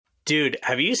Dude,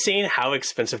 have you seen how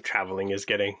expensive traveling is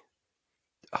getting?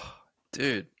 Oh,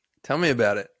 dude, tell me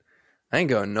about it. I ain't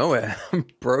going nowhere. I'm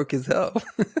broke as hell.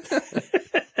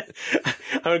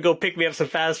 I'm going to go pick me up some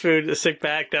fast food, sit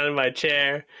back down in my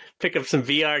chair, pick up some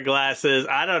VR glasses.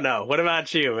 I don't know. What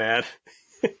about you, man?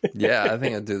 Yeah, I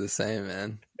think I'd do the same,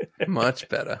 man. Much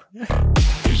better.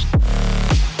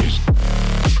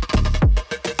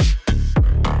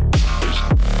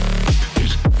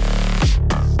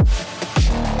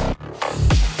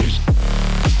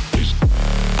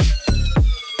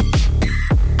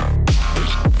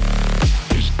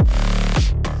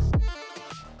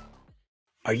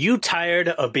 Are you tired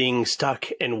of being stuck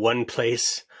in one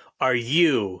place? Are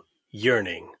you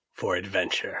yearning for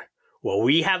adventure? Well,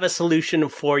 we have a solution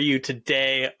for you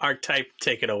today. Archetype,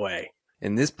 take it away.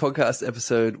 In this podcast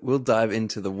episode, we'll dive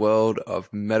into the world of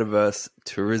Metaverse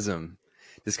Tourism,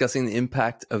 discussing the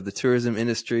impact of the tourism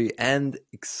industry and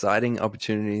exciting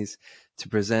opportunities to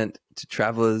present to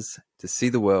travelers to see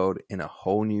the world in a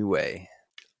whole new way.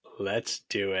 Let's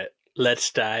do it.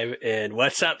 Let's dive in.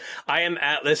 What's up? I am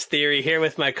Atlas Theory here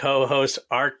with my co-host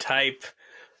Archetype.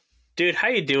 Dude, how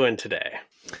you doing today?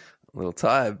 A little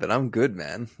tired, but I'm good,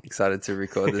 man. Excited to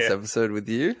record this episode with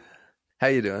you. How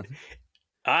you doing?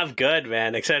 I'm good,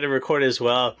 man. Excited to record as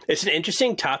well. It's an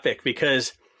interesting topic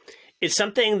because it's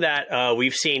something that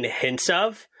we've seen hints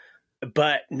of,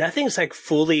 but nothing's like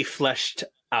fully fleshed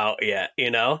out yet,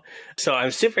 you know? So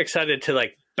I'm super excited to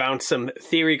like bounce some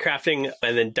theory crafting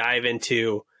and then dive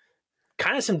into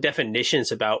kind of some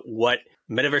definitions about what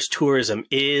metaverse tourism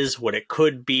is, what it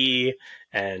could be,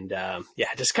 and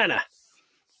just kind of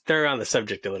throw around the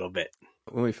subject a little bit.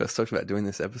 When we first talked about doing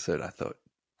this episode, I thought,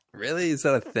 really? Is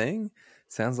that a thing?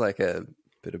 Sounds like a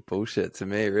bit of bullshit to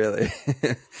me, really.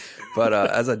 But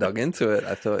as I dug into it,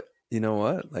 I thought, you know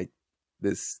what? Like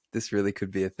this really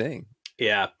could be a thing.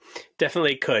 Yeah,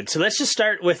 definitely could. So let's just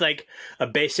start with like a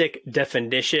basic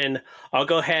definition. I'll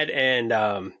go ahead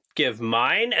and give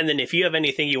mine, and then if you have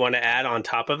anything you want to add on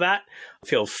top of that,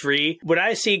 feel free. What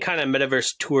I see kind of metaverse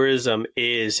tourism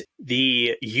is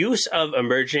the use of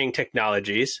emerging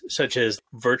technologies such as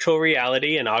virtual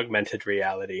reality and augmented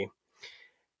reality,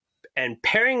 and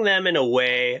pairing them in a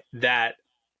way that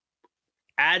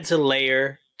adds a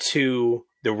layer to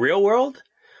the real world,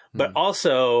 but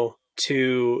also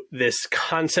to this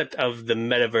concept of the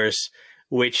metaverse,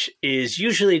 which is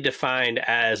usually defined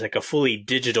as like a fully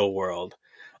digital world.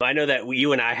 I know that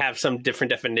you and I have some different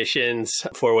definitions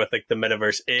for what like the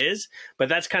metaverse is, but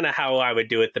that's kind of how I would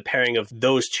do it, the pairing of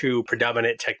those two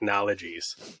predominant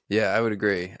technologies. Yeah, I would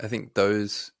agree. I think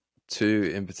those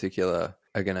two in particular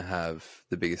are going to have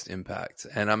the biggest impact.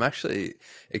 And I'm actually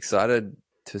excited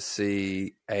to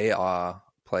see AR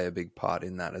play a big part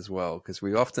in that as well, because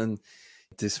we often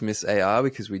dismiss AR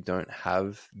because we don't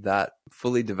have that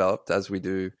fully developed as we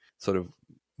do sort of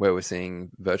where we're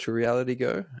seeing virtual reality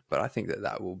go. But I think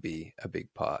that will be a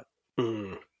big part.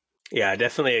 Yeah, I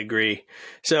definitely agree.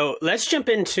 So let's jump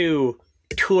into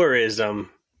tourism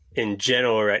in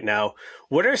general right now.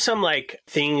 What are some like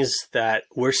things that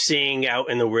we're seeing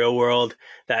out in the real world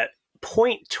that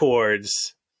point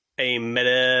towards a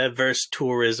metaverse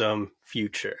tourism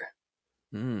future?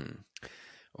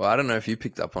 Well, I don't know if you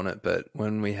picked up on it, but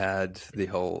when we had the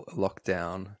whole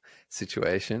lockdown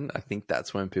situation, I think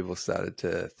that's when people started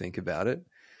to think about it.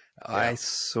 Yeah. I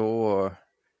saw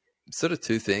sort of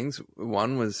two things.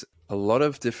 One was a lot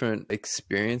of different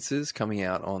experiences coming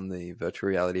out on the virtual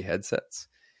reality headsets.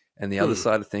 And the other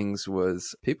side of things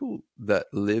was people that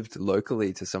lived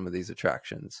locally to some of these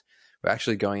attractions were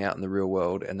actually going out in the real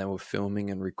world, and they were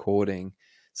filming and recording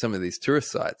some of these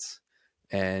tourist sites.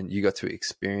 And you got to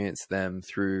experience them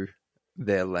through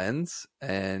their lens.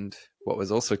 And what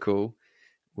was also cool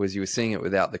was you were seeing it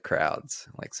without the crowds.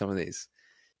 Like some of these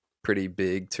pretty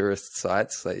big tourist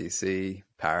sites that you see,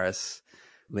 Paris,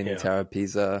 Leaning Tower of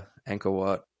Pisa, Angkor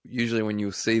Wat. Usually when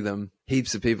you see them,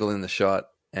 heaps of people in the shot,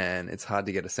 and it's hard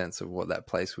to get a sense of what that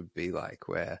place would be like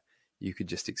where you could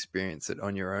just experience it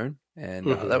on your own. And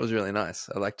that was really nice.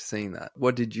 I liked seeing that.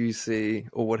 What did you see,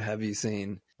 or what have you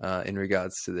seen in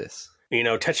regards to this? You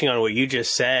know, touching on what you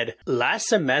just said, last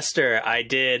semester I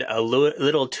did a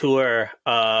little tour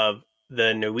of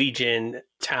the Norwegian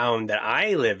town that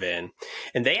I live in,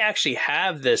 and they actually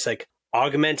have this like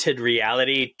augmented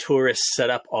reality tourist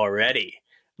setup already,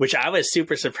 which I was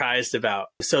super surprised about.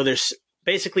 So there's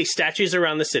basically statues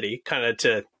around the city, kind of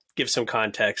to give some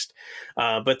context,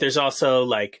 but there's also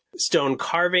like stone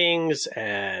carvings,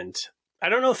 and I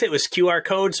don't know if it was QR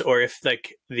codes or if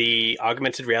like the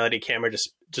augmented reality camera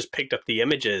just picked up the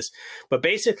images, but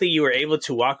basically you were able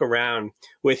to walk around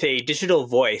with a digital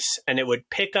voice, and it would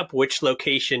pick up which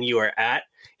location you are at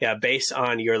yeah, based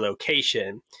on your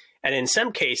location. And in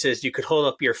some cases, you could hold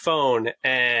up your phone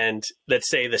and let's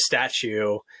say the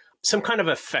statue, some kind of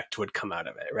effect would come out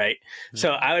of it, right?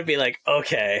 So I would be like,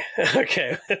 okay,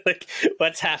 okay, like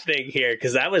what's happening here?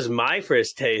 Because that was my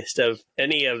first taste of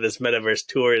any of this metaverse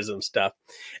tourism stuff.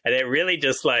 And it really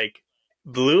just like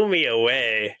blew me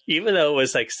away, even though it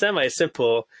was like semi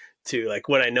simple to like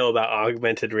what I know about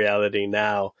augmented reality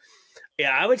now.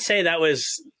 Yeah, I would say that was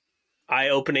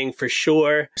eye-opening for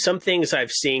sure. Some things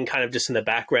I've seen kind of just in the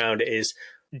background is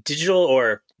digital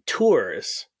or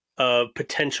tours of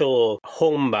potential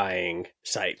home buying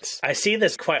sites. I see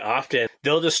this quite often.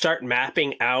 They'll just start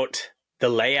mapping out the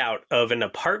layout of an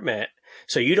apartment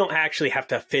so you don't actually have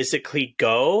to physically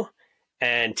go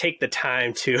and take the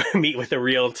time to meet with a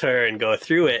realtor and go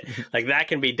through it. Like that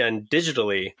can be done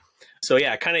digitally. So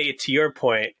yeah, kind of to your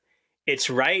point, it's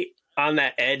right on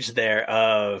that edge there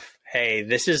of, hey,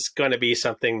 this is going to be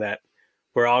something that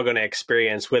we're all going to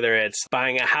experience, whether it's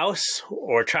buying a house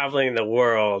or traveling the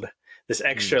world. This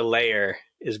extra layer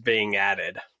is being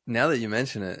added. Now that you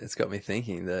mention it, it's got me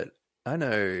thinking that I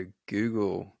know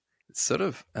Google sort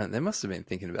of, they must have been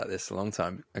thinking about this a long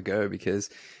time ago, because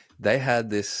they had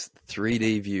this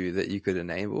 3D view that you could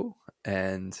enable,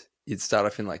 and you'd start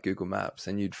off in like Google Maps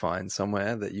and you'd find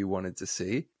somewhere that you wanted to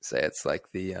see. Say it's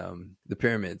like the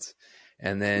pyramids,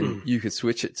 and then you could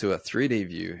switch it to a 3D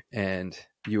view, and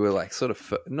you were like sort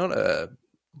of not a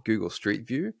Google Street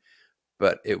View,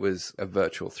 but it was a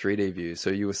virtual 3D view. So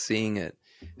you were seeing it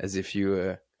as if you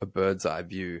were a bird's eye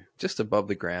view just above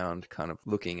the ground, kind of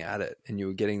looking at it, and you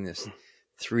were getting this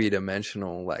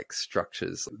three-dimensional like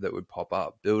structures that would pop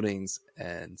up, buildings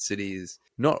and cities,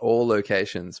 not all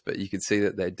locations, but you could see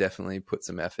that they definitely put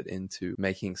some effort into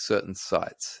making certain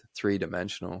sites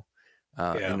three-dimensional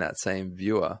in that same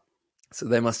viewer. So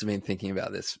they must have been thinking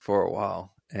about this for a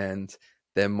while, and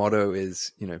their motto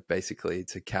is, you know, basically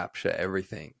to capture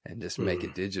everything and just make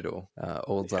it digital,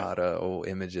 all data, all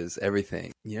images,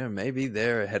 everything. You know, maybe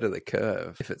they're ahead of the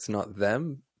curve. If it's not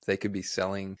them, they could be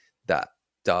selling that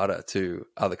data to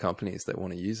other companies that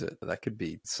want to use it. That could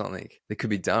be something that could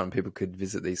be done. People could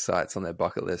visit these sites on their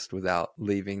bucket list without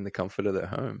leaving the comfort of their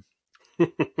home.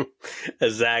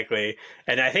 Exactly.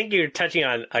 And I think you're touching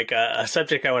on like a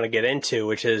subject I want to get into,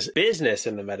 which is business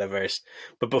in the metaverse.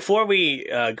 But before we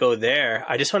go there,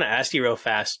 I just want to ask you real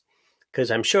fast,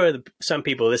 because I'm sure some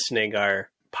people listening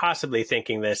are possibly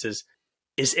thinking this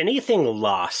is anything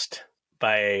lost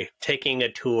by taking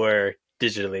a tour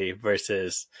digitally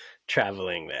versus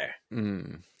traveling there?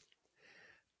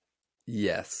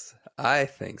 Yes, I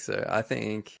think so. I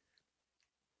think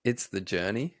it's the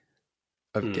journey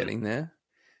of getting there.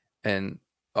 And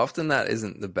often that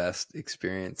isn't the best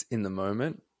experience in the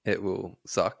moment. It will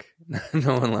suck.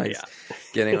 No one likes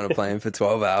getting on a plane for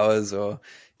 12 hours or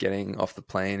getting off the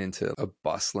plane into a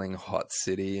bustling hot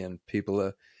city and people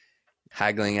are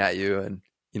haggling at you and,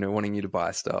 you know, wanting you to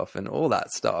buy stuff and all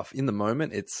that stuff. In the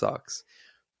moment, it sucks.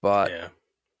 But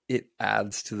it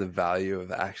adds to the value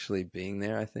of actually being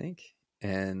there, I think.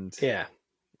 And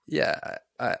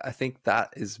I think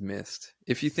that is missed.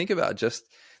 If you think about just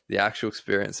the actual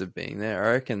experience of being there,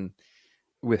 I reckon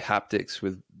with haptics,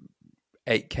 with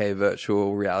 8K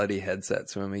virtual reality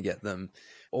headsets, when we get them,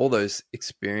 all those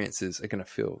experiences are going to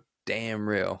feel damn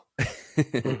real.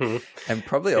 And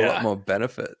probably a lot more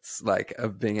benefits, like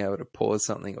of being able to pause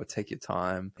something or take your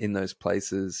time in those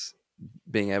places,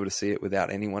 being able to see it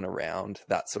without anyone around,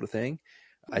 that sort of thing.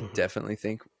 I definitely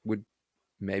think would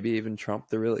maybe even trump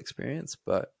the real experience.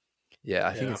 But yeah,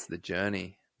 I think it's the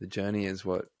journey. The journey is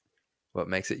what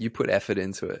makes it. You put effort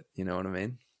into it. You know what I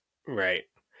mean? Right.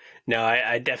 No,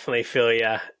 I definitely feel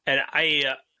you. And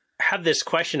I have this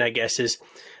question, I guess,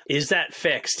 is that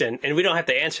fixed? And we don't have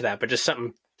to answer that, but just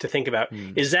something to think about.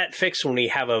 Is that fixed when we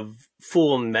have a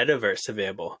full metaverse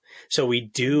available? So we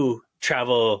do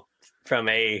travel from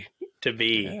A to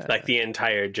B, like the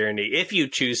entire journey, if you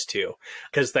choose to.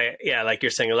 Because, like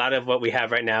you're saying, a lot of what we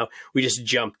have right now, we just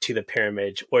jump to the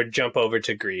pyramid or jump over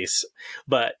to Greece.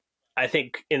 But I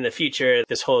think in the future,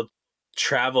 this whole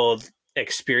travel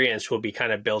experience will be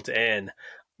kind of built in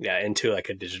into like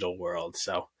a digital world.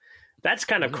 So that's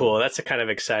kind of cool. That's a kind of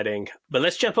exciting. But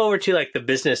let's jump over to like the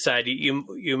business side.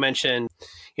 You mentioned,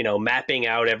 you know, mapping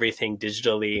out everything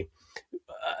digitally.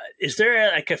 Is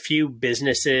there like a few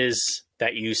businesses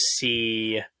that you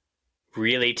see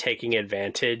really taking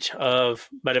advantage of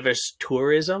metaverse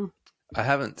tourism? I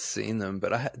haven't seen them,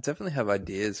 but I definitely have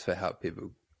ideas for how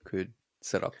people could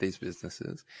set up these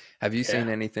businesses. Have you seen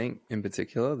anything in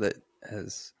particular that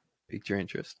has piqued your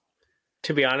interest?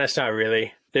 To be honest, not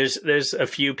really. There's a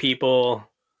few people,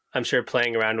 I'm sure,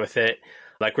 playing around with it.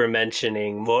 like we're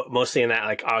mentioning, mostly in that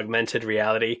like augmented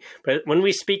reality. But when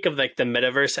we speak of like the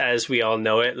metaverse as we all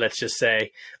know it, let's just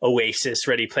say Oasis,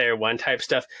 Ready Player One type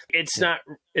stuff, it's not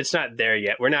there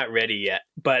yet. We're not ready yet,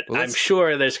 but Well, I'm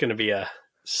sure there's going to be a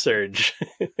surge.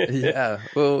 yeah.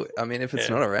 Well, I mean, if it's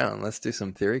Yeah. not around, let's do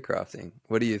some theory crafting.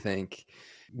 What do you think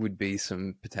would be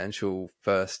some potential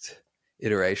first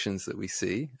iterations that we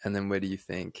see? And then where do you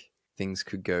think things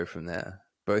could go from there,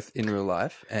 both in real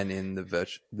life and in the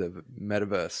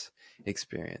metaverse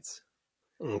experience?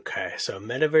 Okay, so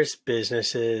metaverse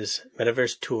businesses,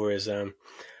 metaverse tourism.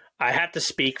 I have to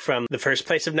speak from the first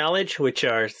place of knowledge, which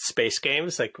are space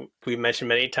games. Like we mentioned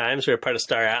many times, we're part of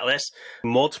Star Atlas,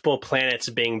 multiple planets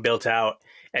being built out.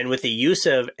 And with the use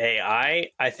of AI,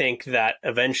 I think that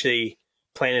eventually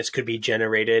planets could be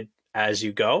generated as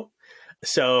you go.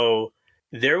 So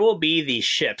there will be these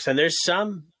ships, and there's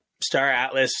some Star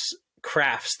Atlas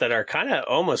crafts that are kind of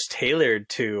almost tailored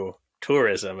to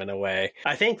tourism in a way.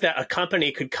 I think that a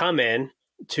company could come in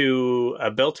to a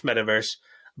built metaverse,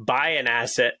 buy an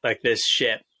asset like this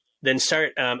ship, then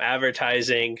start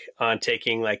advertising on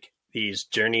taking like these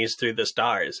journeys through the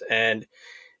stars. And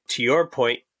to your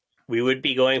point, we would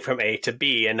be going from A to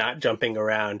B and not jumping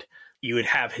around. You would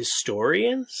have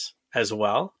historians as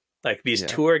well, like these Yeah.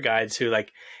 tour guides who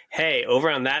like, hey, over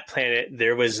on that planet,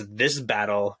 there was this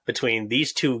battle between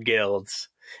these two guilds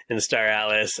in Star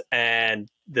Atlas, and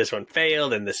this one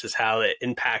failed, and this is how it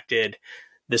impacted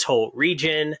this whole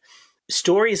region.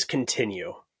 Stories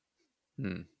continue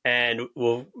and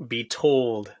will be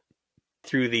told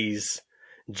through these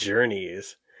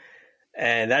journeys.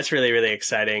 And that's really, really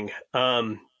exciting.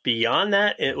 Beyond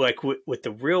that, with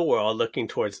the real world looking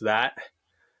towards that,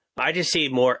 I just see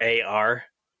more AR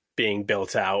being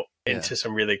built out into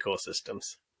some really cool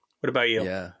systems. What about you?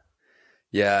 Yeah.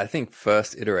 Yeah, I think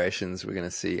first iterations we're going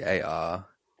to see AR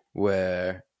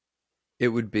where it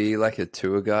would be like a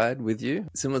tour guide with you,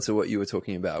 similar to what you were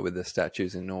talking about with the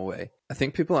statues in Norway. I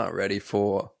think people aren't ready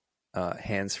for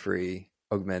hands-free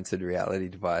augmented reality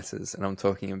devices. And I'm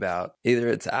talking about either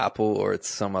it's Apple or it's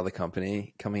some other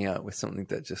company coming out with something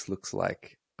that just looks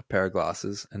like a pair of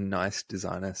glasses, a nice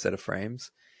designer set of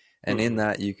frames. And in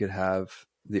that, you could have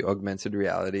the augmented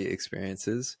reality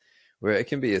experiences where it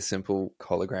can be a simple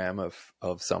hologram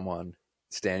of someone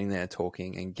standing there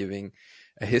talking and giving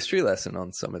a history lesson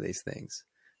on some of these things,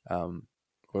 or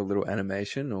a little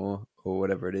animation or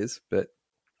whatever it is. But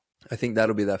I think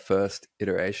that'll be that first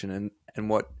iteration. And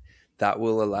what that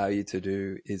will allow you to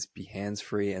do is be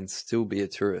hands-free and still be a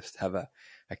tourist, have a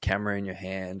camera in your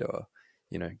hand, or,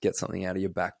 get something out of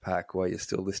your backpack while you're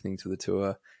still listening to the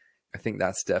tour. I think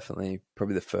that's definitely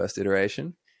probably the first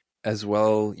iteration. As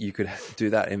well, you could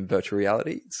do that in virtual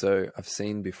reality. So I've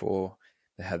seen before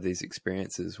they have these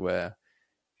experiences where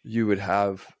you would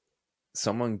have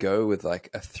someone go with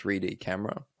like a 3D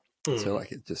camera. So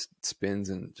like it just spins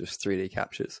and just 3D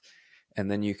captures. And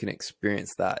then you can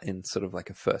experience that in sort of like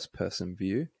a first person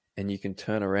view, and you can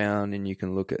turn around and you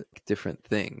can look at different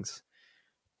things.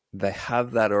 They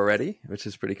have that already, which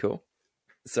is pretty cool.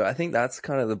 So I think that's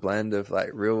kind of the blend of like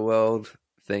real world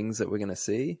things that we're going to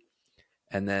see.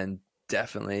 And then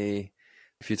definitely,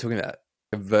 if you're talking about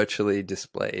a virtually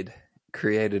displayed,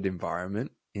 created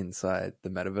environment inside the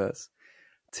metaverse,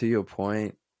 to your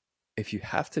point, if you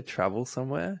have to travel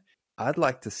somewhere, I'd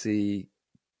like to see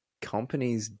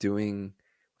companies doing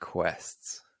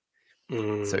quests.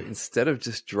 So instead of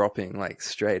just dropping like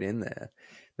straight in there,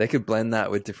 they could blend that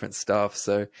with different stuff.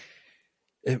 So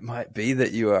it might be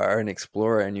that you are an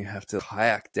explorer and you have to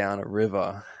kayak down a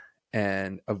river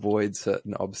and avoid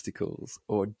certain obstacles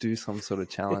or do some sort of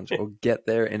challenge or get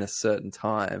there in a certain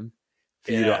time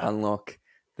for you to unlock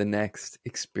the next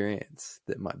experience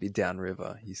that might be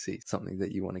downriver. You see something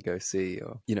that you want to go see,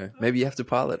 or, maybe you have to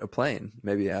pilot a plane.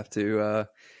 Maybe you have to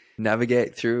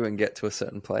navigate through and get to a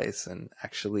certain place and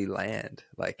actually land.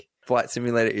 Like Flight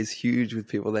Simulator is huge with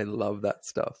people. They love that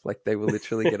stuff. Like they will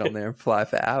literally get on there and fly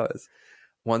for hours.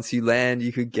 Once you land,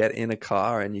 you could get in a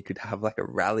car and you could have like a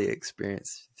rally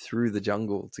experience through the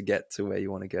jungle to get to where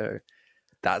you want to go.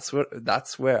 That's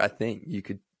where I think you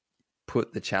could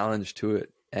put the challenge to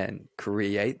it and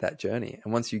create that journey.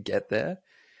 And once you get there,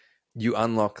 you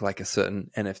unlock like a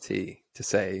certain NFT to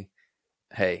say,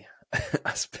 hey,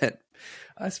 I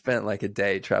spent like a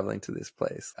day traveling to this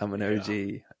place. I'm an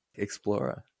OG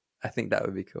explorer. I think that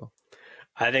would be cool.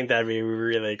 I think that'd be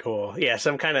really cool. Yeah,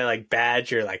 some kind of like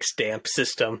badge or like stamp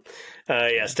system.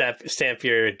 Stamp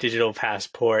your digital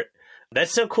passport.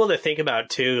 That's so cool to think about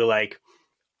too. Like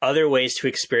other ways to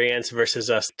experience versus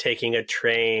us taking a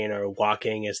train or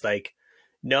walking is like,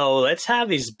 no, let's have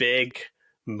these big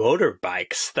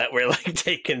motorbikes that were like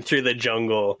taken through the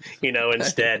jungle,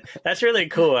 instead. That's really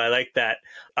cool. I like that.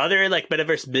 Other like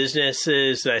metaverse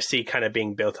businesses that I see kind of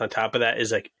being built on top of that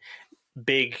is like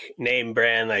big name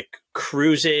brand like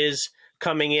cruises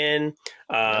coming in,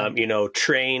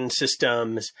 train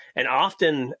systems. And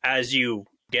often as you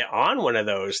get on one of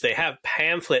those, they have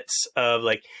pamphlets of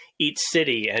like each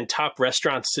city and top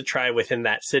restaurants to try within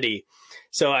that city.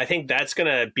 So I think that's going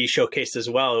to be showcased as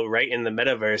well, right in the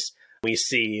metaverse. We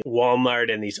see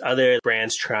Walmart and these other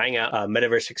brands trying out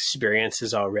metaverse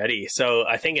experiences already. So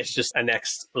I think it's just a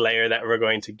next layer that we're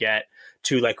going to get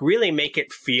to like really make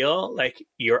it feel like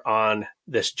you're on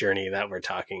this journey that we're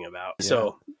talking about. Yeah.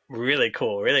 So really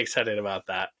cool. Really excited about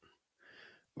that.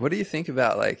 What do you think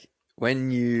about like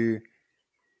when you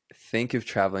think of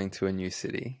traveling to a new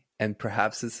city and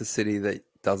perhaps it's a city that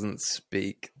doesn't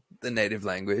speak the native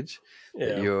language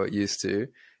that you're used to,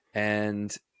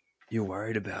 and you're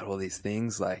worried about all these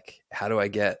things like, how do I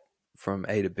get from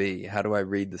A to B? How do I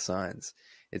read the signs?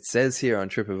 It says here on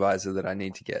TripAdvisor that I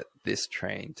need to get this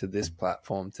train to this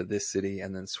platform to this city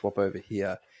and then swap over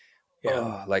here. Yeah.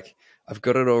 Oh, like I've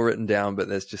got it all written down, but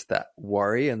there's just that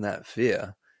worry and that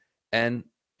fear. And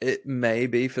it may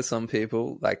be for some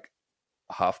people like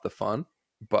half the fun,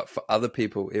 but for other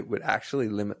people, it would actually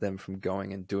limit them from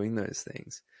going and doing those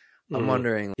things. I'm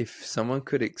wondering if someone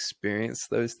could experience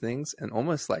those things and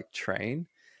almost like train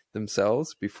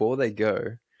themselves before they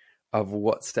go of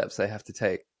what steps they have to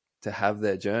take to have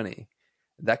their journey.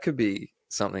 That could be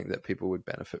something that people would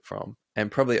benefit from and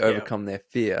probably overcome their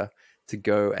fear to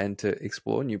go and to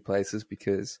explore new places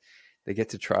because they get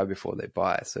to try before they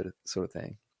buy, sort of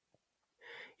thing.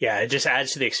 Yeah, it just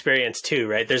adds to the experience too,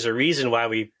 right? There's a reason why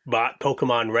we bought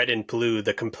Pokemon Red and Blue,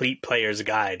 the complete player's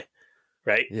guide,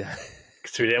 right? Yeah.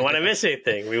 Because we didn't want to miss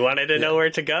anything. We wanted to know where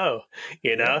to go,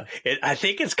 I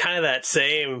think it's kind of that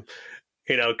same,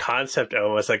 concept,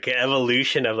 almost like an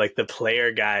evolution of like the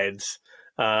player guides,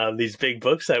 these big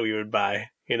books that we would buy,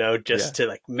 to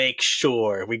like make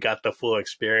sure we got the full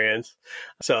experience.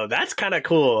 So that's kind of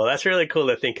cool. That's really cool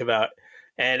to think about.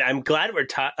 And I'm glad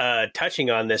we're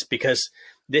touching on this because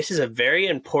this is a very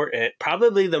important,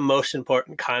 probably the most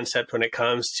important concept when it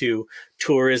comes to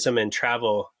tourism and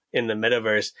travel in the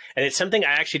metaverse. And it's something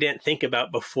I actually didn't think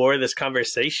about before this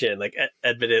conversation, like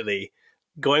admittedly,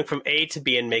 going from A to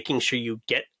B and making sure you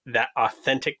get that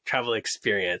authentic travel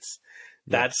experience.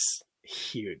 Yeah. That's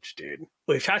huge, dude.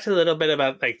 We've talked a little bit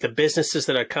about like the businesses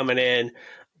that are coming in,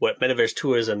 what metaverse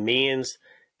tourism means.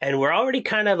 And we're already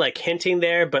kind of like hinting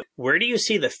there, but where do you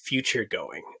see the future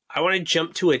going? I want to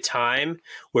jump to a time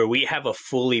where we have a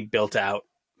fully built out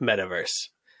metaverse.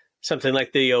 Something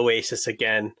like the Oasis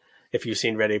again, if you've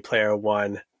seen Ready Player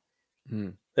One.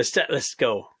 Let's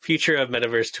go. Future of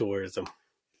metaverse tourism.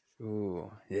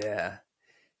 Ooh, yeah.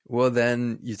 Well,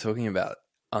 then you're talking about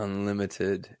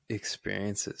unlimited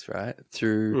experiences, right?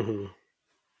 Through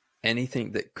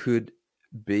anything that could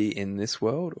be in this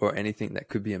world or anything that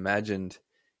could be imagined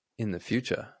in the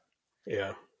future.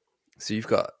 Yeah. So you've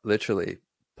got literally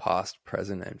past,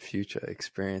 present, and future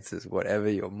experiences, whatever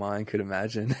your mind could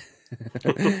imagine.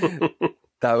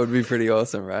 That would be pretty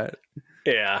awesome, right?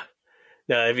 Yeah.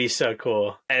 No, that'd be so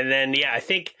cool. And then, I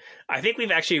think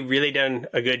we've actually really done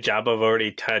a good job of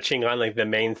already touching on like the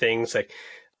main things, like,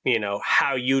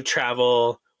 how you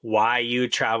travel, why you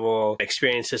travel,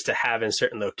 experiences to have in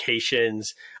certain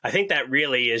locations. I think that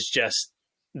really is just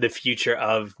the future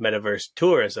of metaverse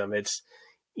tourism. It's,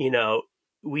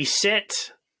 we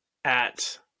sit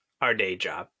at our day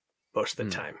job most of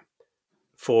the time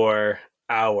for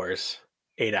hours,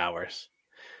 8 hours.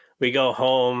 We go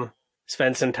home,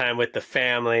 spend some time with the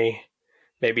family,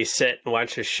 maybe sit and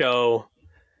watch a show.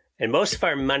 And most of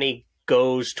our money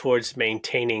goes towards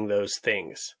maintaining those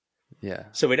things. Yeah.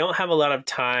 So we don't have a lot of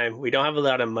time. We don't have a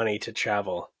lot of money to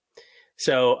travel.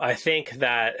 So I think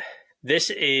that this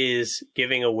is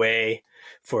giving a way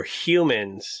for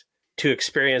humans to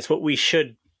experience what we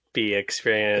should be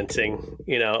experiencing,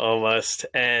 almost.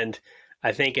 And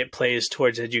I think it plays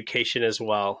towards education as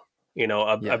well.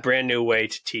 A brand new way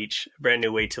to teach, a brand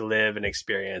new way to live and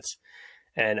experience.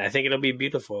 And I think it'll be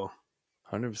beautiful.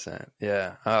 100%.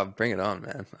 Yeah. Oh, bring it on,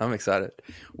 man. I'm excited.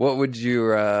 What would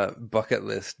your bucket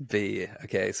list be?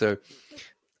 Okay. So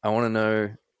I want to know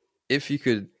if you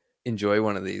could enjoy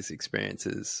one of these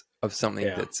experiences of something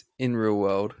that's in real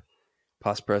world,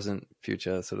 past, present,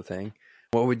 future sort of thing.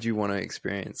 What would you want to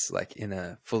experience like in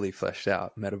a fully fleshed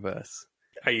out metaverse?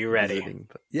 Are you ready?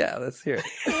 Yeah, let's hear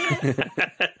it.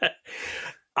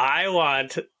 I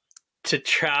want to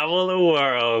travel the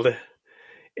world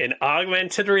in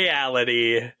augmented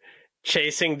reality,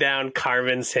 chasing down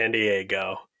Carmen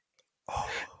Sandiego. Oh.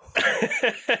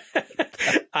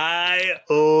 I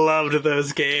loved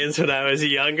those games when I was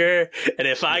younger, and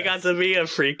if I got to be a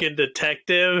freaking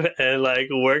detective and like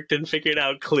worked and figured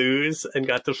out clues and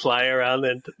got to fly around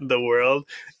the world,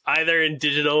 either in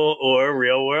digital or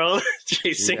real world,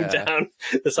 chasing down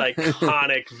this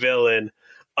iconic villain,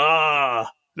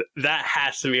 that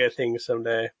has to be a thing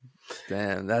someday.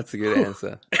 Damn, that's a good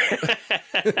answer.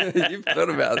 You've thought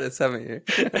about this, haven't you?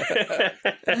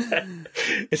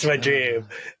 It's my dream.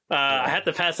 I have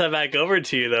to pass that back over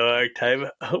to you, though,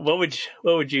 Archetype. What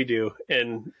would you do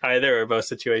in either or both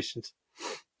situations?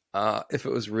 If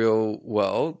it was real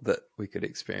world that we could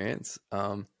experience,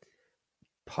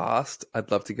 past,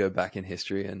 I'd love to go back in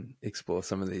history and explore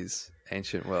some of these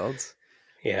ancient worlds.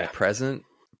 Yeah. Present,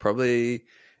 probably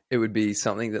it would be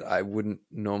something that I wouldn't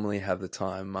normally have the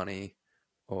time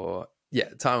or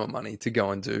money to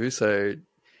go and do. So,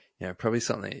 probably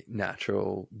something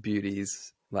natural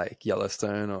beauties like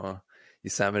Yellowstone or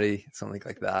Yosemite, something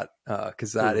like that.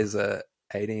 Because that is a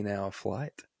 18-hour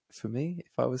flight for me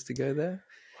if I was to go there.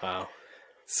 Wow.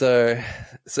 So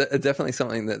definitely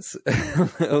something that's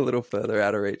a little further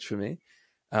out of reach for me.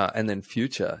 And then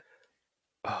future,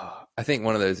 I think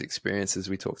one of those experiences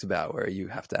we talked about where you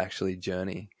have to actually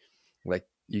journey, like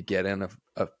you get in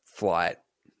a flight,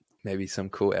 maybe some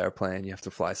cool airplane, you have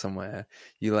to fly somewhere,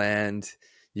 you land,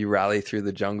 you rally through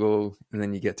the jungle, and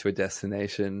then you get to a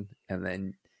destination, and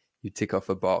then you tick off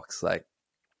a box. Like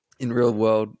in real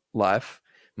world life,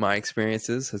 my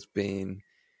experiences has been,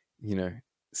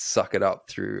 suck it up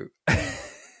through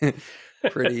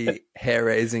pretty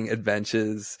hair-raising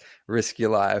adventures, risk your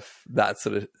life, that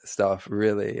sort of stuff.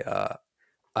 Really,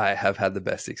 I have had the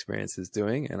best experiences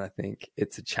doing, and I think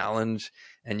it's a challenge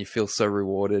and you feel so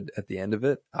rewarded at the end of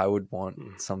it. I would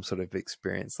want some sort of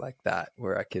experience like that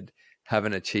where I could have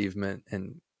an achievement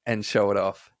and show it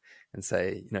off and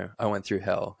say, I went through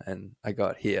hell and I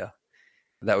got here.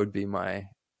 That would be my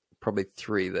probably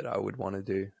 3 that I would want to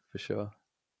do for sure.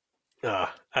 Oh,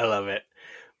 I love it.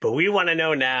 But we want to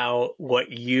know now what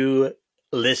you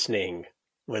listening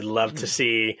would love to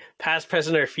see, past,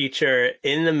 present, or future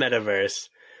in the metaverse.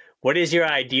 What is your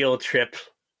ideal trip,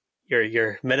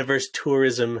 your metaverse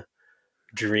tourism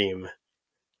dream?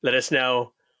 Let us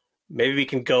know. Maybe we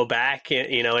can go back,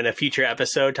 in a future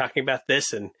episode talking about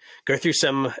this and go through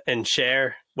some and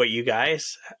share what you guys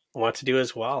want to do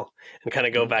as well and kind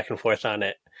of go back and forth on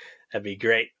it. That'd be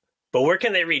great. But where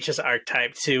can they reach us,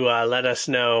 Archetype, to let us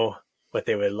know what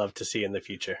they would love to see in the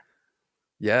future?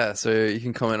 Yeah, so you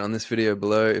can comment on this video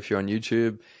below if you're on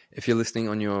YouTube. If you're listening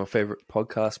on your favorite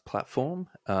podcast platform,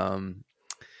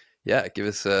 give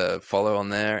us a follow on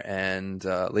there and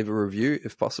leave a review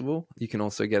if possible. You can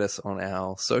also get us on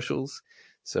our socials.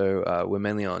 So we're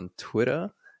mainly on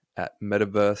Twitter at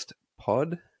Metaverse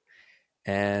Pod,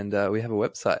 and we have a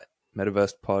website,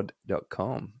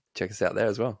 metaversepod.com. Check us out there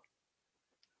as well.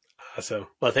 Awesome.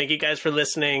 Well, thank you guys for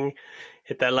listening.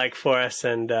 Hit that like for us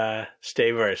and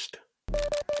stay versed.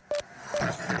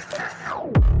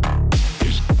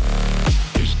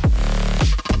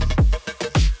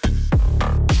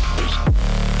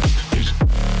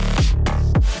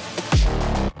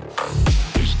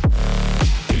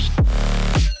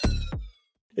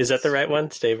 Is that the right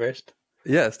one? Stay versed?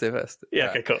 Yeah, stay versed.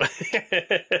 Yeah, okay, cool.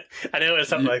 I know it was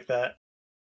something like that.